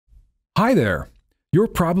Hi there! You're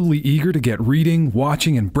probably eager to get reading,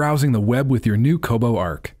 watching, and browsing the web with your new Kobo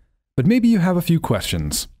Arc. But maybe you have a few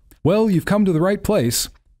questions. Well, you've come to the right place.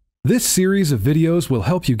 This series of videos will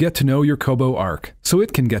help you get to know your Kobo Arc, so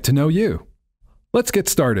it can get to know you. Let's get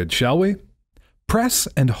started, shall we? Press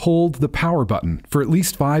and hold the power button for at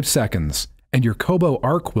least 5 seconds, and your Kobo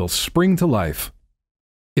Arc will spring to life.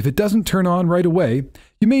 If it doesn't turn on right away,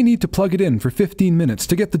 you may need to plug it in for 15 minutes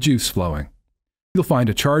to get the juice flowing. You'll find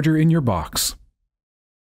a charger in your box.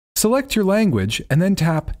 Select your language and then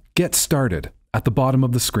tap Get Started at the bottom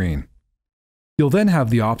of the screen. You'll then have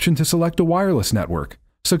the option to select a wireless network,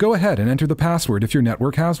 so go ahead and enter the password if your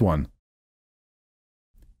network has one.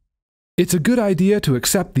 It's a good idea to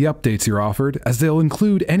accept the updates you're offered, as they'll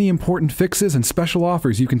include any important fixes and special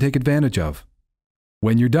offers you can take advantage of.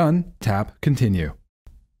 When you're done, tap Continue.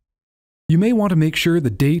 You may want to make sure the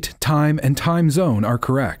date, time, and time zone are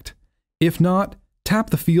correct. If not,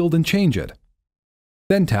 tap the field and change it.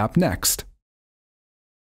 Then tap Next.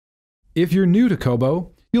 If you're new to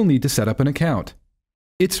Kobo, you'll need to set up an account.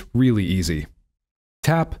 It's really easy.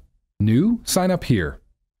 Tap New, Sign Up Here.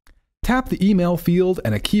 Tap the email field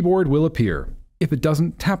and a keyboard will appear. If it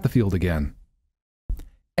doesn't, tap the field again.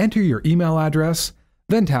 Enter your email address,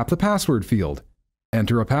 then tap the password field.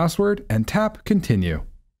 Enter a password and tap Continue.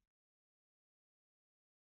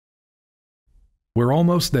 We're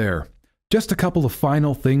almost there. Just a couple of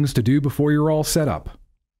final things to do before you're all set up.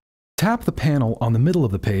 Tap the panel on the middle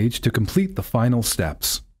of the page to complete the final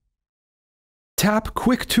steps. Tap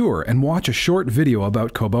Quick Tour and watch a short video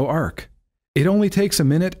about Kobo Arc. It only takes a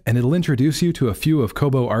minute and it'll introduce you to a few of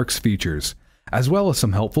Kobo Arc's features, as well as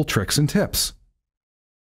some helpful tricks and tips.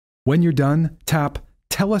 When you're done, tap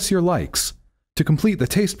Tell Us Your Likes to complete the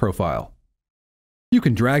taste profile. You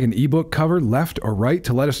can drag an ebook cover left or right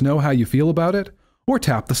to let us know how you feel about it, or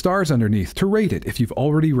tap the stars underneath to rate it if you've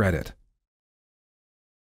already read it.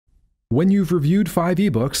 When you've reviewed 5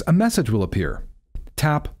 ebooks, a message will appear.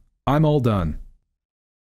 Tap I'm all done.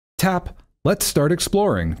 Tap Let's Start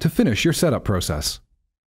Exploring to finish your setup process.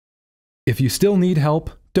 If you still need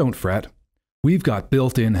help, don't fret. We've got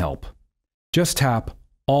built-in help. Just tap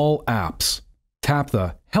All Apps. Tap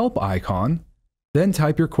the Help icon, then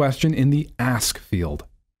type your question in the Ask field.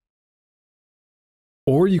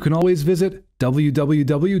 Or you can always visit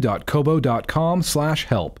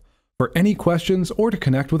www.kobo.com/help for any questions or to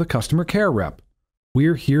connect with a customer care rep.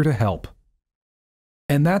 We're here to help.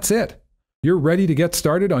 And that's it. You're ready to get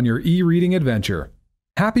started on your e-reading adventure.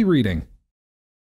 Happy reading!